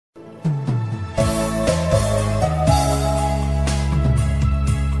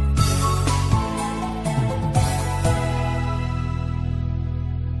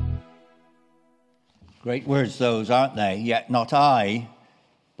Great words those, aren't they? Yet not I,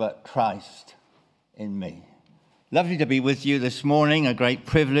 but Christ in me. Lovely to be with you this morning. A great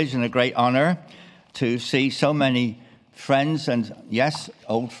privilege and a great honor to see so many friends and, yes,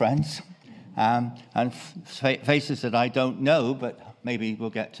 old friends, and faces that I don't know, but maybe we'll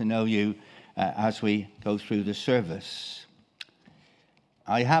get to know you as we go through the service.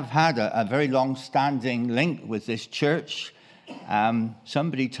 I have had a very long-standing link with this church.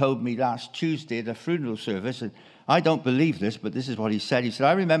 Somebody told me last Tuesday at a funeral service, and I don't believe this, but this is what he said. He said,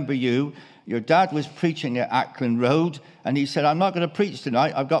 I remember you, your dad was preaching at Ackland Road, and he said, I'm not going to preach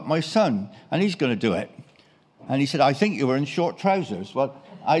tonight, I've got my son, and he's going to do it. And he said, I think you were in short trousers. Well,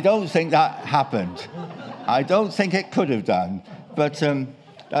 I don't think that happened. I don't think it could have done, but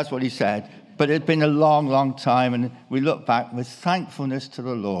that's what he said. But it had been a long, long time, and we look back with thankfulness to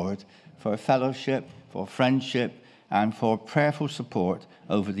the Lord for fellowship, for friendship, and for prayerful support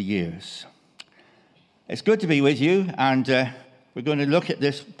over the years. It's good to be with you, and we're going to look at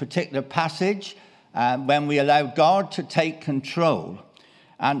this particular passage when we allow God to take control.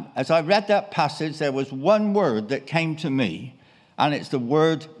 And as I read that passage, there was one word that came to me, and it's the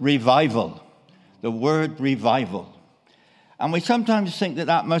word revival. The word revival. And we sometimes think that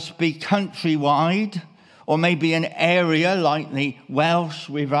that must be countrywide, or maybe an area like the Welsh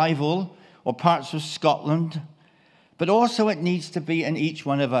revival, or parts of Scotland. But also it needs to be in each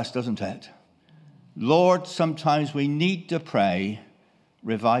one of us, doesn't it? Lord, sometimes we need to pray,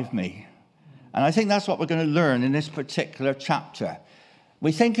 revive me. And I think that's what we're going to learn in this particular chapter.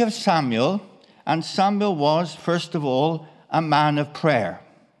 We think of Samuel, and Samuel was, first of all, a man of prayer.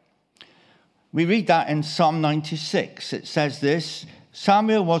 We read that in Psalm 96. It says this,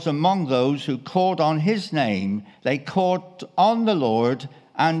 Samuel was among those who called on his name. They called on the Lord,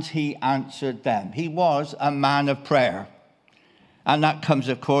 and he answered them. He was a man of prayer. And that comes,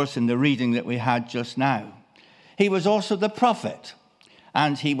 of course, in the reading that we had just now. He was also the prophet,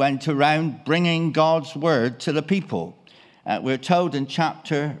 and he went around bringing God's word to the people. We're told in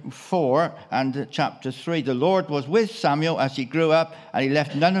chapter 4 and chapter 3, the Lord was with Samuel as he grew up, and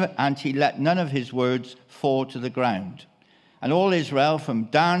he let none of his words fall to the ground. And all Israel, from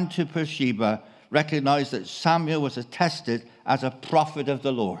Dan to Beersheba, recognized that Samuel was attested as a prophet of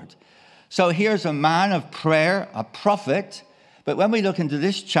the Lord. So here's a man of prayer, a prophet. But when we look into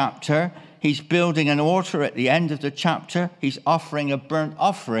this chapter, he's building an altar at the end of the chapter. He's offering a burnt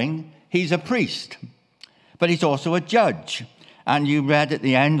offering. He's a priest. But he's also a judge. And you read at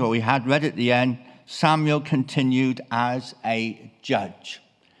the end, or we had read at the end, Samuel continued as a judge.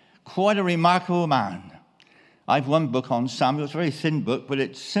 Quite a remarkable man. I've one book on Samuel. It's a very thin book, but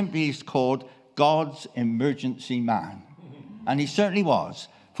it simply is called God's Emergency Man. And he certainly was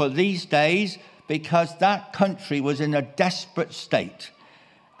for these days, because that country was in a desperate state.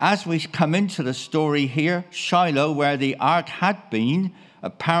 As we come into the story here, Shiloh, where the ark had been,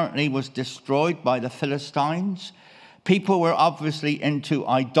 apparently was destroyed by the Philistines. People were obviously into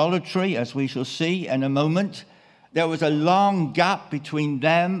idolatry, as we shall see in a moment. There was a long gap between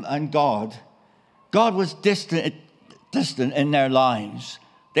them and God. God was distant in their lives.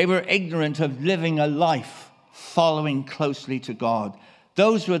 They were ignorant of living a life following closely to God.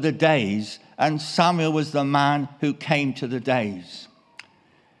 Those were the days, and Samuel was the man who came to the days.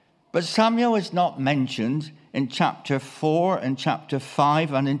 But Samuel is not mentioned in chapter 4, and chapter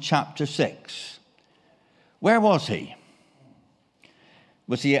 5, and in chapter 6. Where was he?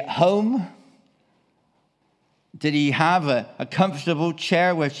 Was he at home? Did he have a comfortable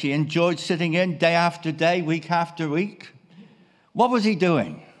chair which he enjoyed sitting in day after day, week after week? What was he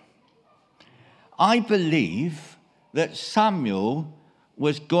doing? I believe that Samuel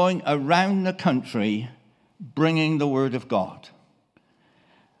was going around the country bringing the word of God.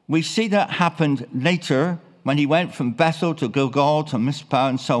 We see that happened later when he went from Bethel to Gilgal to Mizpah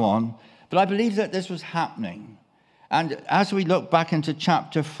and so on. But I believe that this was happening. And as we look back into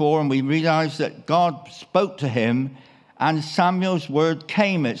chapter 4 and we realize that God spoke to him, and Samuel's word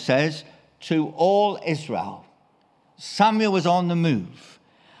came, it says, to all Israel. Samuel was on the move.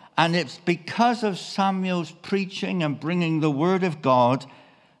 And it's because of Samuel's preaching and bringing the word of God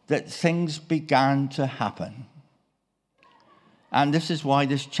that things began to happen. And this is why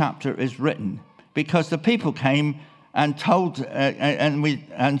this chapter is written. Because the people came and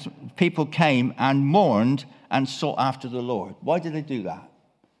people came and mourned and sought after the Lord. Why did they do that?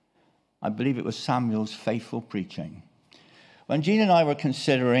 I believe it was Samuel's faithful preaching. When Jean and I were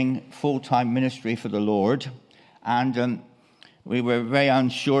considering full-time ministry for the Lord, and we were very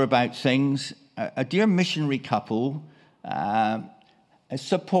unsure about things, a dear missionary couple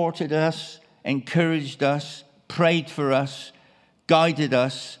supported us, encouraged us, prayed for us, guided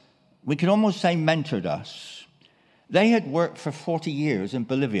us, we could almost say mentored us. They had worked for 40 years in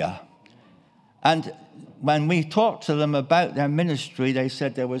Bolivia. And when we talked to them about their ministry, they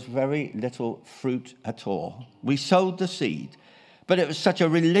said there was very little fruit at all. We sowed the seed, but it was such a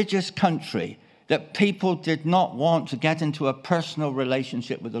religious country that people did not want to get into a personal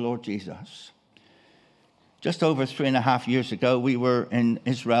relationship with the Lord Jesus. Just over 3.5 years ago, we were in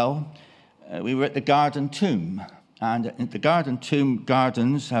Israel. We were at the Garden Tomb. And the Garden Tomb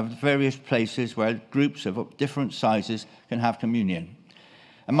gardens have various places where groups of different sizes can have communion.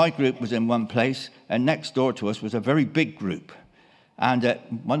 And my group was in one place, and next door to us was a very big group. And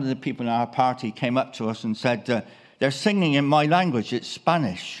one of the people in our party came up to us and said, they're singing in my language, it's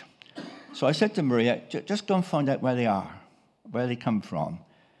Spanish. So I said to Maria, just go and find out where they are, where they come from.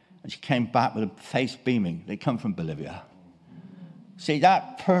 And she came back with a face beaming. They come from Bolivia. See,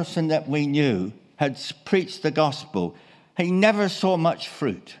 that person that we knew had preached the gospel. He never saw much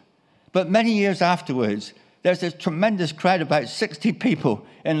fruit. But many years afterwards, there's this tremendous crowd, about 60 people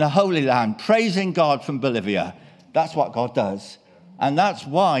in the Holy Land, praising God from Bolivia. That's what God does. And that's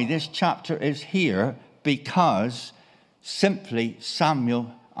why this chapter is here, because simply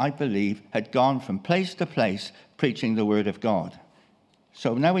Samuel, I believe, had gone from place to place preaching the word of God.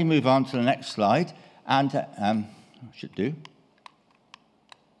 So now we move on to the next slide. And I should do.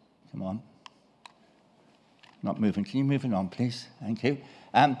 Come on. Not moving. Can you move it on, please? Thank you.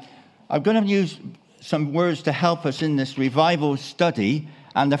 I'm going to use some words to help us in this revival study.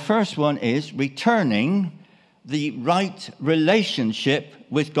 And the first one is returning the right relationship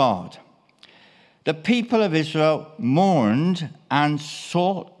with God. The people of Israel mourned and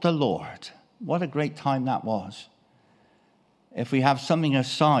sought the Lord. What a great time that was. If we have something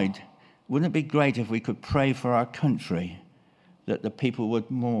aside, wouldn't it be great if we could pray for our country, that the people would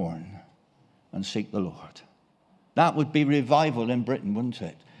mourn and seek the Lord? That would be revival in Britain, wouldn't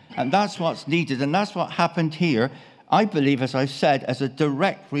it? And that's what's needed, and that's what happened here, I believe, as I said, as a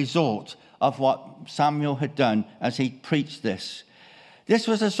direct result of what Samuel had done as he preached this. This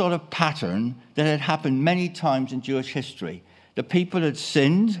was a sort of pattern that had happened many times in Jewish history. The people had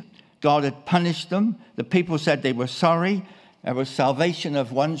sinned. God had punished them. The people said they were sorry. There was salvation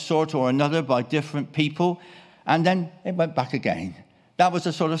of one sort or another by different people. And then it went back again. That was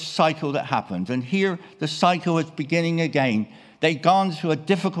a sort of cycle that happened. And here the cycle was beginning again. They'd gone through a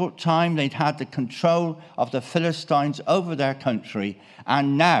difficult time. They'd had the control of the Philistines over their country.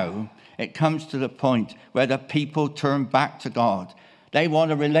 And now it comes to the point where the people turn back to God. They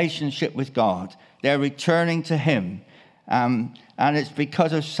want a relationship with God. They're returning to him. And it's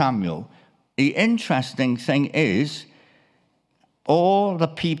because of Samuel. The interesting thing is, all the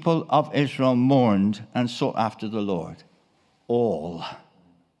people of Israel mourned and sought after the Lord. All.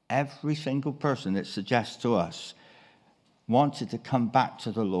 Every single person, it suggests to us, wanted to come back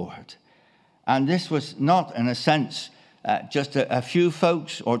to the Lord. And this was not, in a sense, just a few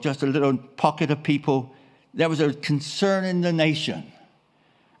folks or just a little pocket of people. There was a concern in the nation.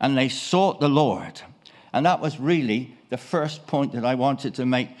 And they sought the Lord. And that was really the first point that I wanted to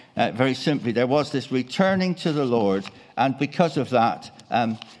make very simply. There was this returning to the Lord. And because of that,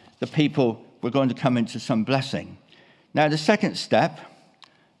 the people were going to come into some blessing. Now, the second step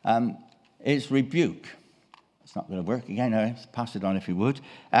is rebuke. It's not going to work again. I'll pass it on if you would.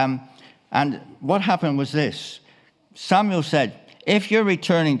 And what happened was this. Samuel said, if you're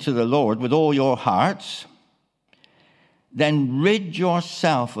returning to the Lord with all your hearts, then rid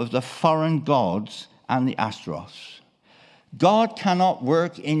yourself of the foreign gods and the Ashtaroths. God cannot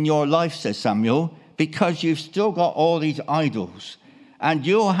work in your life, says Samuel, because you've still got all these idols. And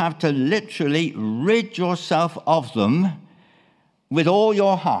you'll have to literally rid yourself of them with all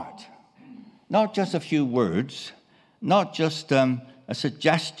your heart. Not just a few words, not just a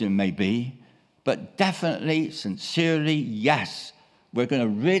suggestion maybe, but definitely, sincerely, yes, we're going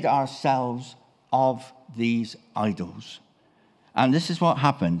to rid ourselves of these idols. And this is what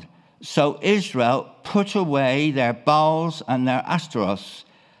happened. So Israel put away their Baals and their Ashtaroths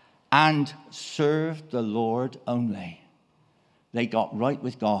and served the Lord only. They got right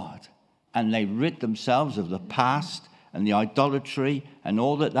with God, and they rid themselves of the past and the idolatry and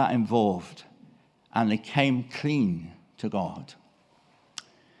all that involved, and they came clean to God.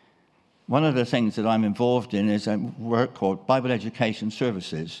 One of the things that I'm involved in is a work called Bible Education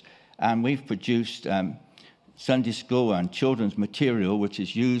Services, and we've produced Sunday school and children's material, which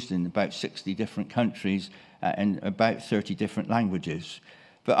is used in about 60 different countries in about 30 different languages.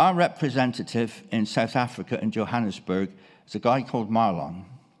 But our representative in South Africa, in Johannesburg, is a guy called Marlon.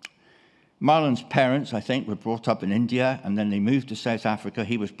 Marlon's parents, I think, were brought up in India, and then they moved to South Africa.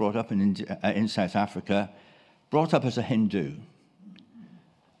 He was brought up in South Africa, brought up as a Hindu.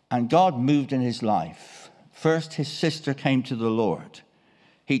 And God moved in his life. First, his sister came to the Lord.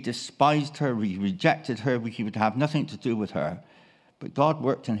 He despised her, he rejected her, he would have nothing to do with her. But God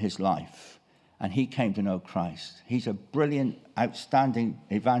worked in his life, and he came to know Christ. He's a brilliant, outstanding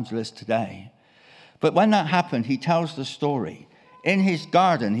evangelist today. But when that happened, he tells the story. In his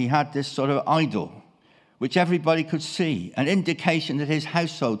garden, he had this sort of idol, which everybody could see, an indication that his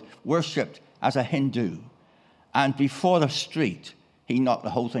household worshipped as a Hindu. And before the street, he knocked the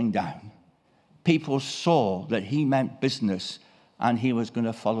whole thing down. People saw that he meant business and he was going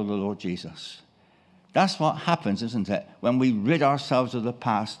to follow the Lord Jesus. That's what happens, isn't it, when we rid ourselves of the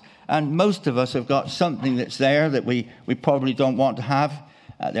past. And most of us have got something that's there that we probably don't want to have.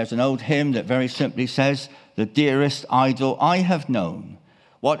 There's an old hymn that very simply says, "The dearest idol I have known,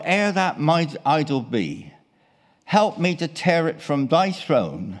 whate'er that might idol be, help me to tear it from thy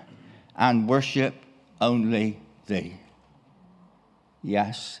throne and worship only thee."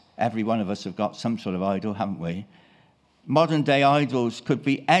 Yes, every one of us have got some sort of idol, haven't we? Modern day idols could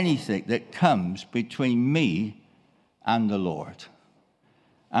be anything that comes between me and the Lord.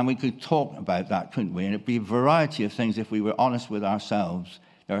 And we could talk about that, couldn't we? And it'd be a variety of things if we were honest with ourselves.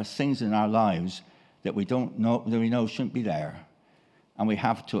 There are things in our lives that we know shouldn't be there. And we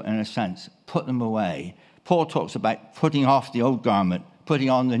have to, in a sense, put them away. Paul talks about putting off the old garment, putting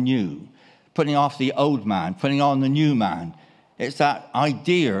on the new, putting off the old man, putting on the new man. It's that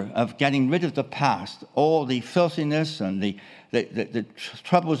idea of getting rid of the past, all the filthiness and the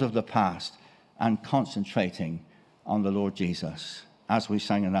troubles of the past, and concentrating on the Lord Jesus, as we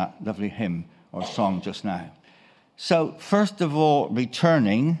sang in that lovely hymn or song just now. So, first of all,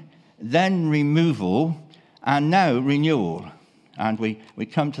 returning, then removal, and now renewal. And we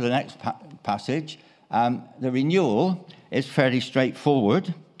come to the next passage. The renewal is fairly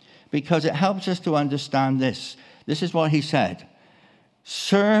straightforward because it helps us to understand this. This is what he said.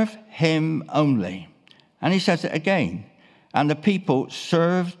 Serve him only. And he says it again. And the people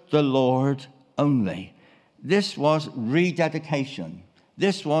served the Lord only. This was rededication.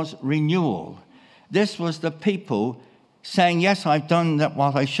 This was renewal. This was the people saying, yes, I've done that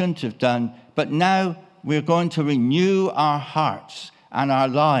what I shouldn't have done, but now we're going to renew our hearts and our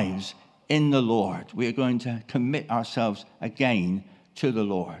lives in the Lord. We are going to commit ourselves again to the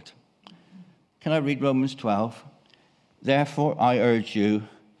Lord. Can I read Romans 12? Therefore, I urge you,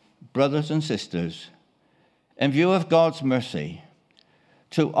 brothers and sisters, in view of God's mercy,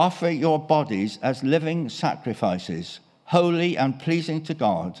 to offer your bodies as living sacrifices, holy and pleasing to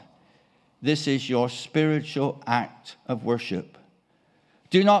God. This is your spiritual act of worship.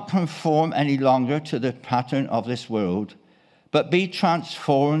 Do not conform any longer to the pattern of this world, but be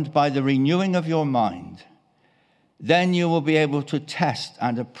transformed by the renewing of your mind. Then you will be able to test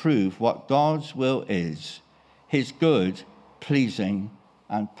and approve what God's will is, his good, pleasing,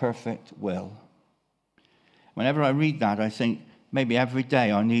 and perfect will. Whenever I read that, I think maybe every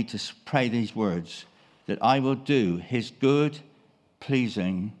day I need to pray these words, that I will do his good,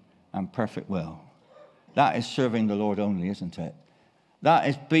 pleasing, and perfect will. That is serving the Lord only, isn't it? That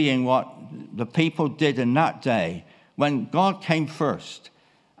is being what the people did in that day when God came first.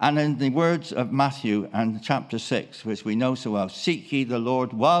 And in the words of Matthew and chapter 6, which we know so well, seek ye the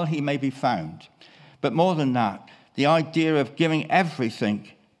Lord while he may be found. But more than that, the idea of giving everything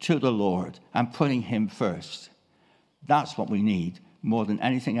to the Lord and putting him first. That's what we need more than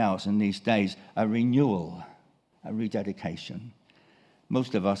anything else in these days, a renewal, a rededication.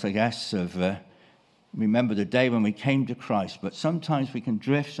 Most of us, I guess, have remember the day when we came to Christ, but sometimes we can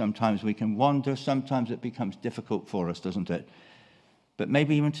drift, sometimes we can wander, sometimes it becomes difficult for us, doesn't it? But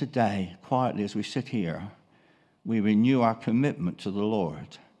maybe even today, quietly as we sit here, we renew our commitment to the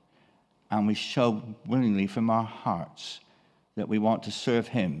Lord. And we show willingly from our hearts that we want to serve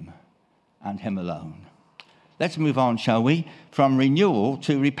him and him alone. Let's move on, shall we? From renewal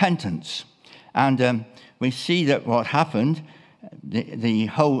to repentance. And we see that what happened, the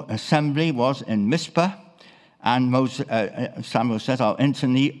whole assembly was in Mizpah. And Samuel said, I'll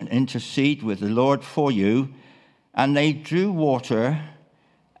intercede with the Lord for you. And they drew water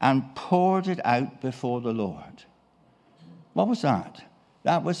and poured it out before the Lord. What was that?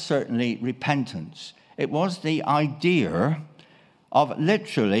 That was certainly repentance. It was the idea of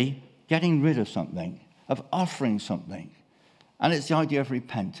literally getting rid of something, of offering something. And it's the idea of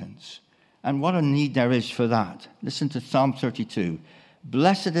repentance. And what a need there is for that. Listen to Psalm 32.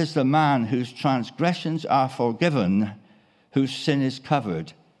 Blessed is the man whose transgressions are forgiven, whose sin is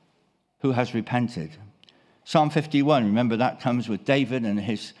covered, who has repented. Psalm 51, remember that comes with David and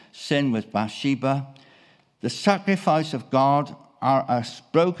his sin with Bathsheba. The sacrifice of God are a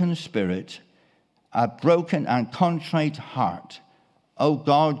broken spirit, a broken and contrite heart. O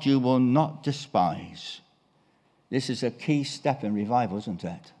God, you will not despise. This is a key step in revival, isn't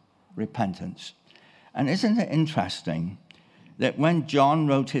it? Repentance. And isn't it interesting that when John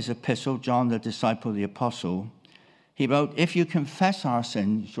wrote his epistle, John the disciple, the apostle, he wrote, if you confess your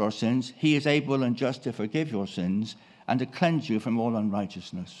sins, he is able and just to forgive your sins and to cleanse you from all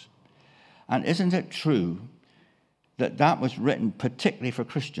unrighteousness. And isn't it true that that was written particularly for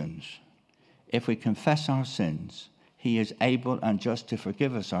Christians? If we confess our sins, he is able and just to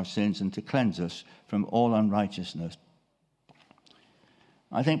forgive us our sins and to cleanse us from all unrighteousness.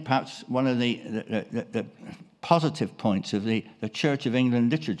 I think perhaps one of the positive points of the Church of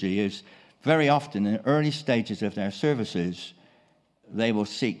England liturgy is very often in the early stages of their services, they will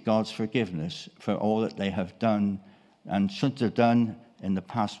seek God's forgiveness for all that they have done and should have done in the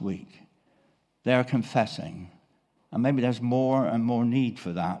past week. They're confessing. And maybe there's more and more need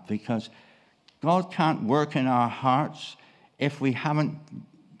for that, because God can't work in our hearts if we haven't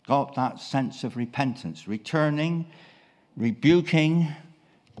got that sense of repentance, returning, rebuking,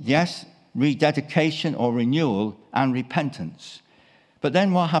 yes, rededication or renewal and repentance. But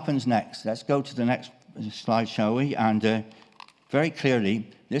then what happens next? Let's go to the next slide, shall we? And very clearly,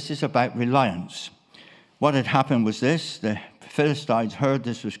 this is about reliance. What had happened was this. The Philistines heard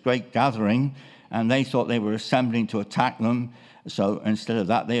this was great gathering, and they thought they were assembling to attack them. So instead of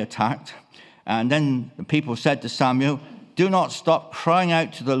that, they attacked. And then the people said to Samuel, do not stop crying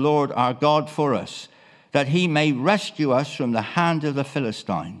out to the Lord our God for us, that he may rescue us from the hand of the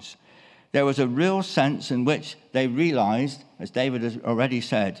Philistines. There was a real sense in which they realized, as David has already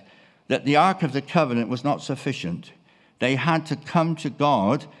said, that the Ark of the Covenant was not sufficient. They had to come to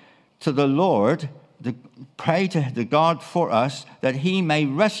God, to the Lord, to pray to the God for us, that he may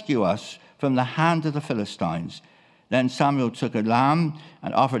rescue us from the hand of the Philistines. Then Samuel took a lamb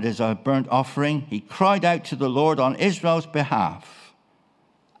and offered as a burnt offering. He cried out to the Lord on Israel's behalf,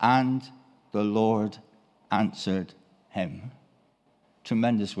 and the Lord answered him.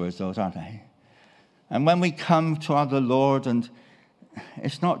 Tremendous words, those, aren't they? And when we come to our Lord, and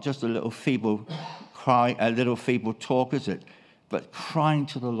it's not just a little feeble cry, a little feeble talk, is it? But crying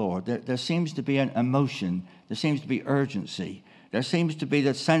to the Lord. There seems to be an emotion. There seems to be urgency. There seems to be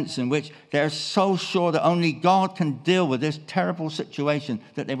the sense in which they're so sure that only God can deal with this terrible situation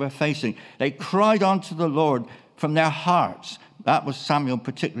that they were facing. They cried unto the Lord from their hearts. That was Samuel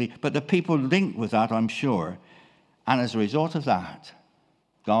particularly, but the people linked with that, I'm sure. And as a result of that,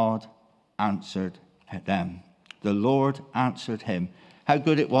 God answered them. The Lord answered him. How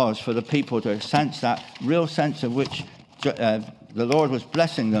good it was for the people to sense that real sense of which the Lord was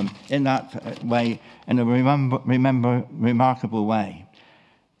blessing them in that way, in a remarkable way.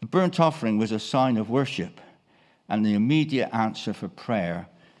 The burnt offering was a sign of worship and the immediate answer for prayer.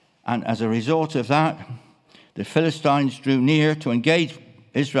 And as a result of that, the Philistines drew near to engage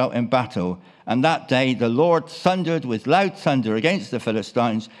Israel in battle. And that day the Lord thundered with loud thunder against the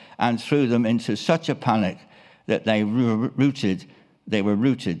Philistines and threw them into such a panic that they were rooted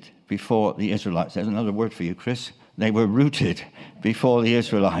before the Israelites. There's another word for you, Chris. They were rooted before the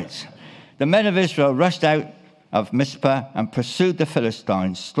Israelites. The men of Israel rushed out of Mizpah and pursued the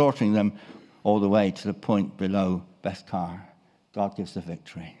Philistines, slaughtering them all the way to the point below Bethkar. God gives the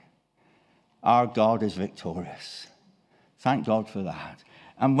victory. Our God is victorious. Thank God for that.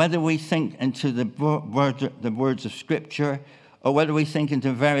 And whether we think into the words of Scripture, or whether we think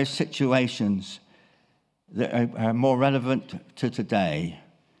into various situations that are more relevant to today,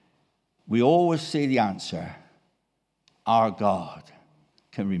 we always see the answer. Our God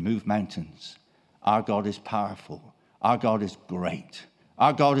can remove mountains. Our God is powerful. Our God is great.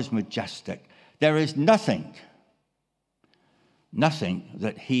 Our God is majestic. There is nothing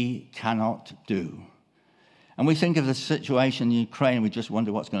that he cannot do. And we think of the situation in Ukraine, and we just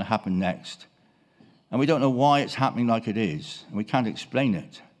wonder what's going to happen next. And we don't know why it's happening like it is, and we can't explain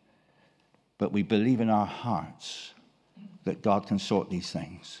it. But we believe in our hearts that God can sort these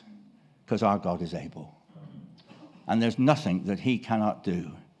things, because our God is able. And there's nothing that he cannot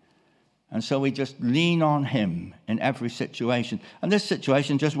do. And so we just lean on him in every situation. And this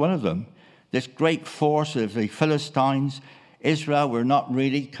situation, just one of them. This great force of the Philistines. Israel were not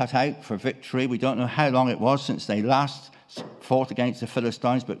really cut out for victory. We don't know how long it was since they last fought against the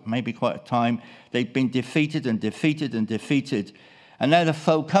Philistines, but maybe quite a time. They'd been defeated and defeated and defeated. And now the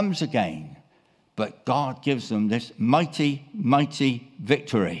foe comes again. But God gives them this mighty, mighty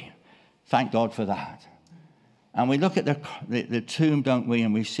victory. Thank God for that. And we look at the tomb, don't we,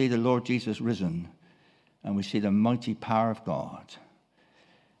 and we see the Lord Jesus risen, and we see the mighty power of God.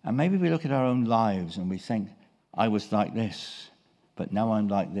 And maybe we look at our own lives and we think, I was like this, but now I'm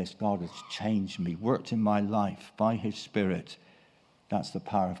like this. God has changed me, worked in my life by his Spirit. That's the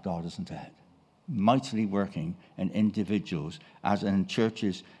power of God, isn't it? Mightily working in individuals, as in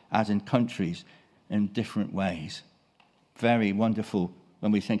churches, as in countries, in different ways. Very wonderful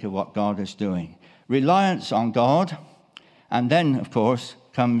when we think of what God is doing. Reliance on God, and then, of course,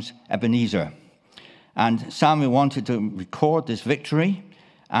 comes Ebenezer. And Samuel wanted to record this victory,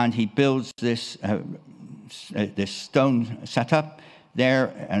 and he builds this stone setup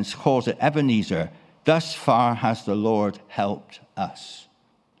there and calls it Ebenezer. Thus far has the Lord helped us.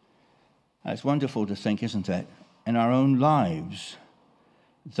 And it's wonderful to think, isn't it? In our own lives,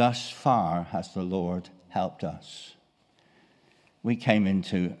 thus far has the Lord helped us. We came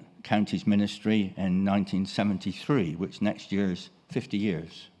into County's ministry in 1973, which next year is 50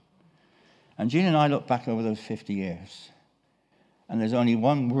 years. And Jean and I look back over those 50 years, and there's only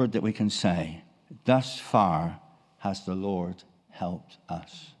one word that we can say: thus far has the Lord helped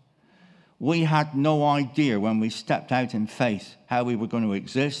us. We had no idea when we stepped out in faith how we were going to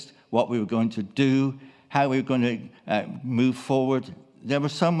exist, what we were going to do, how we were going to move forward. There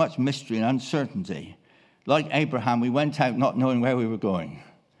was so much mystery and uncertainty. Like Abraham, we went out not knowing where we were going.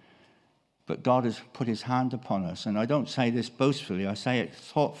 But God has put his hand upon us. And I don't say this boastfully. I say it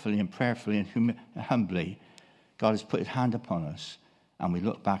thoughtfully and prayerfully and humbly. God has put his hand upon us. And we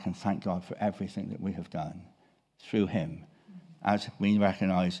look back and thank God for everything that we have done through him, as we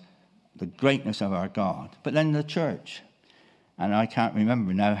recognize the greatness of our God. But then the church. And I can't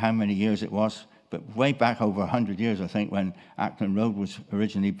remember now how many years it was, but way back over 100 years, I think, when Acton Road was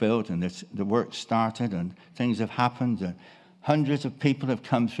originally built and the work started and things have happened. And hundreds of people have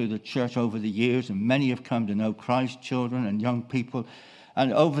come through the church over the years, and many have come to know Christ, children and young people.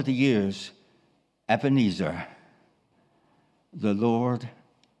 And over the years, Ebenezer, the Lord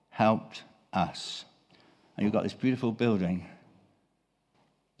helped us. And you've got this beautiful building.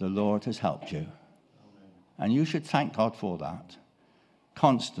 The Lord has helped you. And you should thank God for that.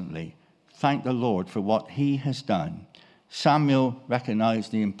 Constantly thank the Lord for what he has done. Samuel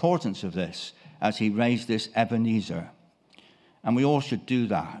recognized the importance of this as he raised this Ebenezer. And we all should do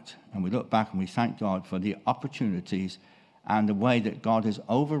that. And we look back and we thank God for the opportunities and the way that God has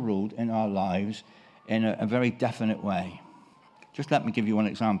overruled in our lives in a very definite way. Just let me give you one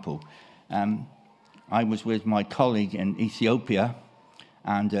example. I was with my colleague in Ethiopia,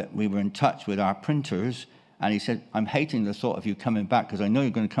 and we were in touch with our printers. And he said, I'm hating the thought of you coming back because I know you're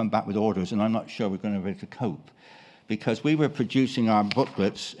going to come back with orders, and I'm not sure we're going to be able to cope. Because we were producing our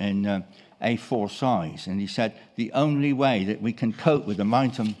booklets in A4 size. And he said, the only way that we can cope with the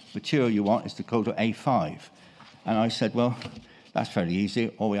amount of material you want is to go to A5. And I said, well, that's fairly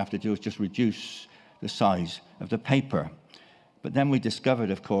easy. All we have to do is just reduce the size of the paper. But then we discovered,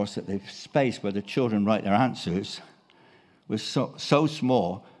 of course, that the space where the children write their answers was so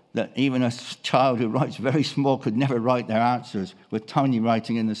small that even a child who writes very small could never write their answers with tiny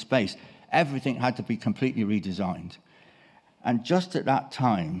writing in the space. Everything had to be completely redesigned. And just at that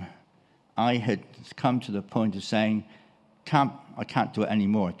time, I had come to the point of saying, I can't do it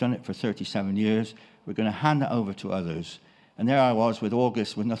anymore. I've done it for 37 years. We're going to hand it over to others. And there I was with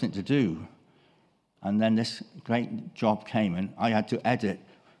August with nothing to do. And then this great job came, and I had to edit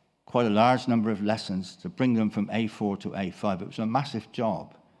quite a large number of lessons to bring them from A4 to A5. It was a massive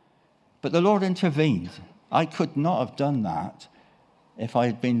job. But the Lord intervened. I could not have done that if I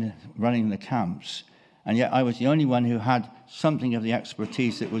had been running the camps. And yet I was the only one who had something of the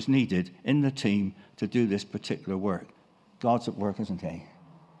expertise that was needed in the team to do this particular work. God's at work, isn't he?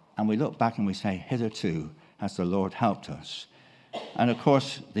 And we look back and we say, hitherto has the Lord helped us. And of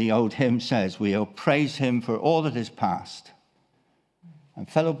course, the old hymn says, we'll praise him for all that is past. And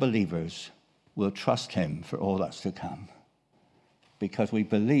fellow believers will trust him for all that's to come. Because we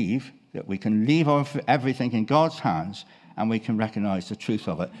believe that we can leave everything in God's hands and we can recognize the truth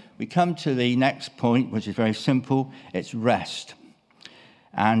of it. We come to the next point, which is very simple. It's rest.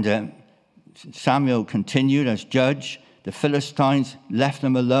 And Samuel continued as judge. The Philistines left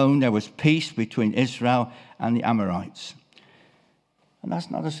them alone. There was peace between Israel and the Amorites. And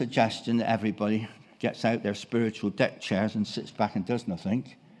that's not a suggestion that everybody gets out their spiritual deck chairs and sits back and does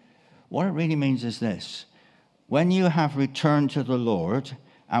nothing. What it really means is this. When you have returned to the Lord,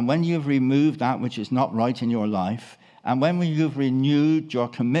 and when you've removed that which is not right in your life, and when you've renewed your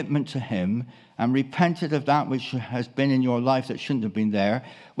commitment to him and repented of that which has been in your life that shouldn't have been there,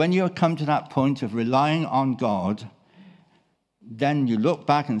 when you have come to that point of relying on God, then you look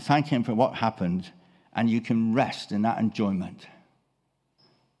back and thank him for what happened, and you can rest in that enjoyment.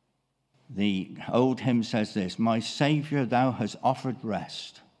 The old hymn says this, my Saviour, thou hast offered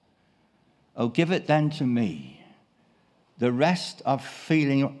rest. Oh, give it then to me. The rest of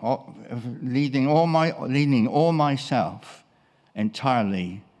leading all myself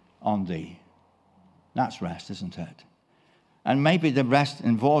entirely on thee. That's rest, isn't it? And maybe the rest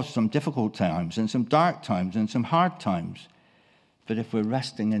involves some difficult times and some dark times and some hard times. But if we're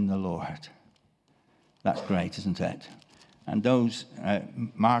resting in the Lord, that's great, isn't it? And those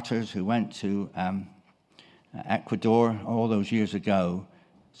martyrs who went to Ecuador all those years ago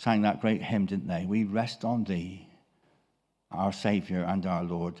sang that great hymn, didn't they? We rest on thee, our Savior and our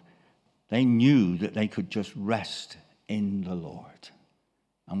Lord. They knew that they could just rest in the Lord.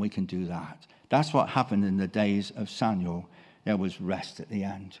 And we can do that. That's what happened in the days of Samuel. There was rest at the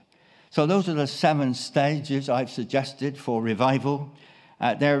end. So those are the 7 stages I've suggested for revival.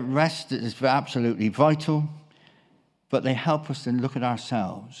 Their rest is absolutely vital, but they help us to look at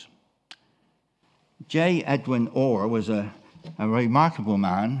ourselves. J. Edwin Orr was a remarkable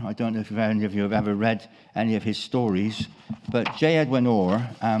man. I don't know if any of you have ever read any of his stories, but J. Edwin Orr,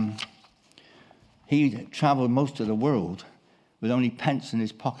 he traveled most of the world with only pence in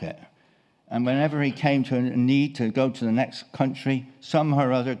his pocket. And whenever he came to a need to go to the next country, somehow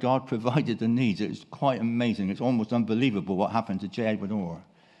or other, God provided the needs. It's quite amazing. It's almost unbelievable what happened to J. Edwin Orr.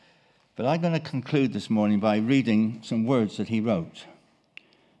 But I'm going to conclude this morning by reading some words that he wrote.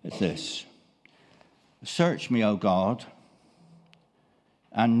 It's this. Search me, O God,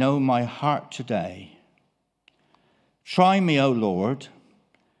 and know my heart today. Try me, O Lord,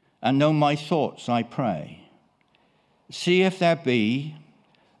 and know my thoughts, I pray. See if there be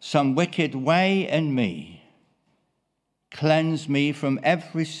some wicked way in me. Cleanse me from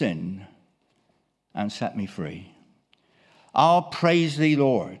every sin and set me free. I'll praise thee,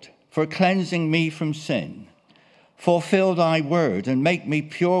 Lord, for cleansing me from sin. Fulfill thy word and make me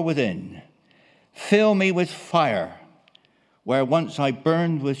pure within. Fill me with fire where once I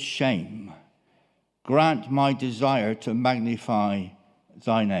burned with shame. Grant my desire to magnify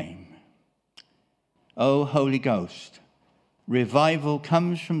thy name. O Holy Ghost, revival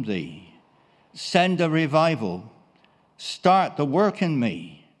comes from thee. Send a revival. Start the work in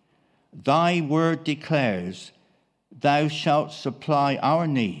me. Thy word declares, thou shalt supply our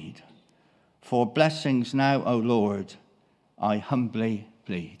need. For blessings now, O Lord, I humbly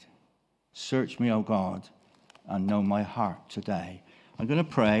plead. Search me, O God, and know my heart today. I'm going to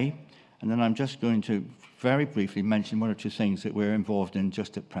pray, and then I'm just going to very briefly mention 1 or 2 things that we're involved in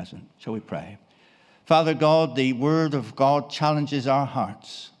just at present. Shall we pray? Father God, the word of God challenges our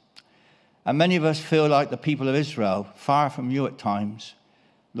hearts. And many of us feel like the people of Israel, far from you at times.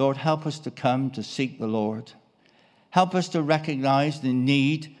 Lord, help us to come to seek the Lord. Help us to recognize the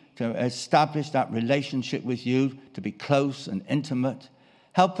need to establish that relationship with you, to be close and intimate.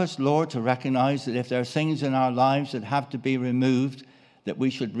 Help us, Lord, to recognize that if there are things in our lives that have to be removed, that we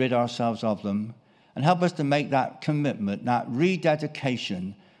should rid ourselves of them. And help us to make that commitment, that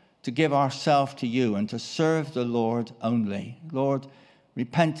rededication, to give ourselves to you and to serve the Lord only. Lord,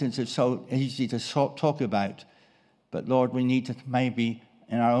 repentance is so easy to talk about, but Lord, we need to maybe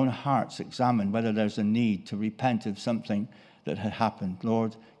in our own hearts examine whether there's a need to repent of something that had happened.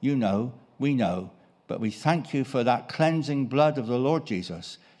 Lord, you know, we know, but we thank you for that cleansing blood of the Lord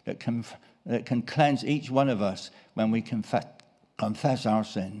Jesus that can cleanse each one of us when we confess our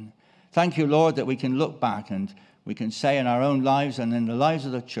sin. Thank you, Lord, that we can look back and we can say in our own lives and in the lives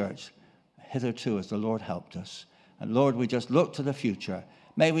of the church, hitherto as the Lord helped us. And Lord, we just look to the future.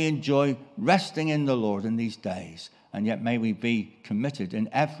 May we enjoy resting in the Lord in these days, and yet may we be committed in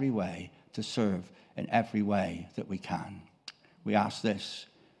every way to serve in every way that we can. We ask this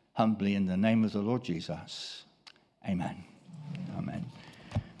humbly in the name of the Lord Jesus. Amen. Amen.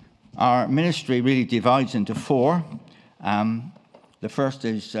 Our ministry really divides into 4. The first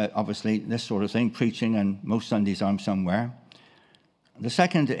is obviously this sort of thing, preaching, and most Sundays I'm somewhere. The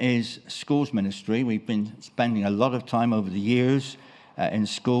second is schools ministry. We've been spending a lot of time over the years in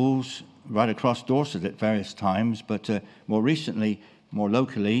schools right across Dorset at various times, but more recently, more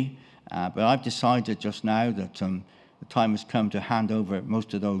locally. But I've decided just now that the time has come to hand over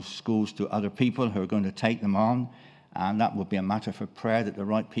most of those schools to other people who are going to take them on, and that will be a matter for prayer that the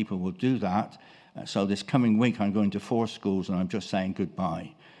right people will do that. So this coming week, I'm going to 4 schools, and I'm just saying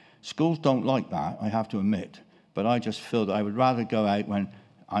goodbye. Schools don't like that, I have to admit, but I just feel that I would rather go out when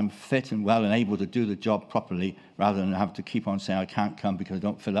I'm fit and well and able to do the job properly, rather than have to keep on saying I can't come because I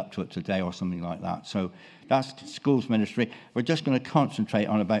don't feel up to it today or something like that. So that's schools ministry. We're just going to concentrate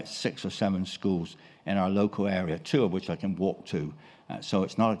on about 6 or 7 schools in our local area, 2 of which I can walk to. So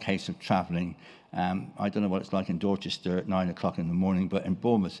it's not a case of travelling. I don't know what it's like in Dorchester at 9 o'clock in the morning, but in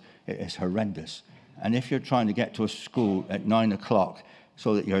Bournemouth, it is horrendous. And if you're trying to get to a school at 9 o'clock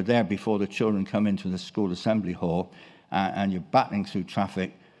so that you're there before the children come into the school assembly hall, and you're battling through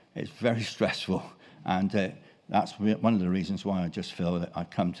traffic, it's very stressful. And that's one of the reasons why I just feel that I've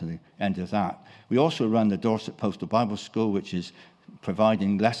come to the end of that. We also run the Dorset Postal Bible School, which is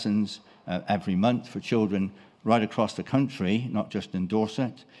providing lessons every month for children right across the country, not just in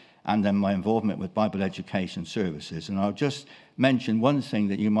Dorset, and then my involvement with Bible Education Services. And I'll just mention one thing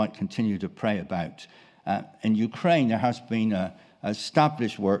that you might continue to pray about. In Ukraine, there has been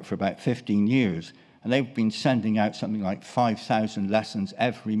established work for about 15 years, and they've been sending out something like 5,000 lessons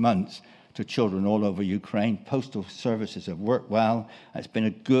every month to children all over Ukraine. Postal services have worked well. It's been a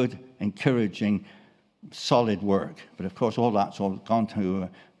good, encouraging, solid work. But of course, all that's all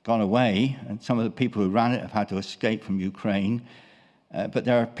gone away, and some of the people who ran it have had to escape from Ukraine. But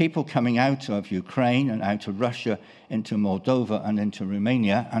there are people coming out of Ukraine and out of Russia into Moldova and into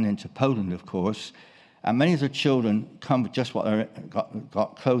Romania and into Poland, of course. And many of the children come with just what they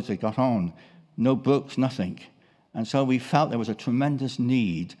got clothes they got on. No books, nothing. And so we felt there was a tremendous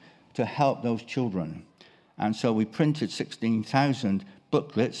need to help those children. And so we printed 16,000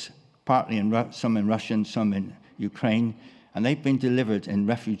 booklets, partly some in Russian, some in Ukraine. And they've been delivered in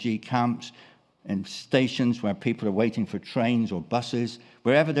refugee camps, in stations where people are waiting for trains or buses.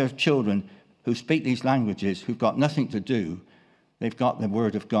 Wherever there's children who speak these languages, who've got nothing to do, they've got the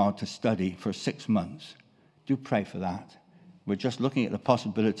Word of God to study for 6 months. Do pray for that. We're just looking at the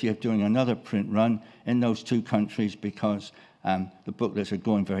possibility of doing another print run in those two countries because the booklets are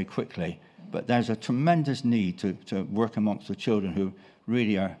going very quickly. But there's a tremendous need to work amongst the children who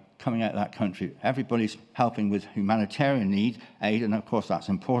really are coming out of that country. Everybody's helping with humanitarian aid, and of course that's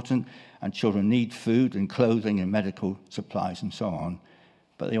important. And children need food and clothing and medical supplies and so on.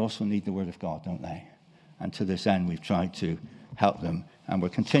 But they also need the Word of God, don't they? And to this end, we've tried to help them, and we're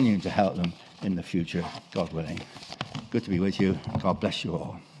continuing to help them in the future, God willing. Good to be with you. God bless you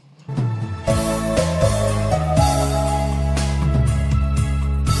all.